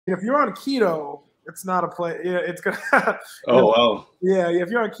If you're on keto, it's not a play. Yeah, it's gonna. Oh wow. Yeah, if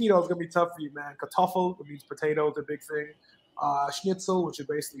you're on keto, it's gonna be tough for you, man. Kartoffel, it means potatoes, a big thing. Schnitzel, which is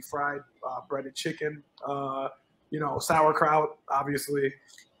basically fried breaded chicken. You know, sauerkraut, obviously.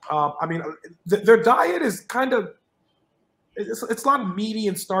 I mean, their diet is kind of it's a lot meaty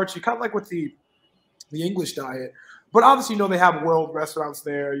and starchy, kind of like with the English diet. But obviously, you know, they have world restaurants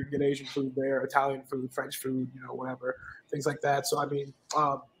there. You can get Asian food there, Italian food, French food, you know, whatever, things like that. So, I mean,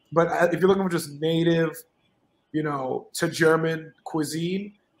 but if you're looking for just native, you know, to German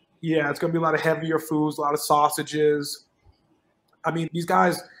cuisine, yeah, it's going to be a lot of heavier foods, a lot of sausages. I mean, these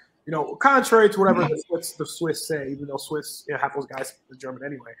guys, you know, contrary to whatever the Swiss say, even though Swiss, you know, half those guys are German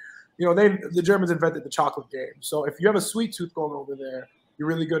anyway, you know, the Germans invented the chocolate game. So if you have a sweet tooth going over there, you're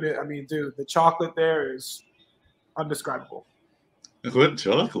really good at, I mean, dude, the chocolate there is undescribable. Good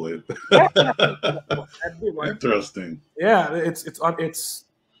chocolate. Interesting. Yeah, it's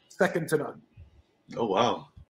second to none. Oh wow.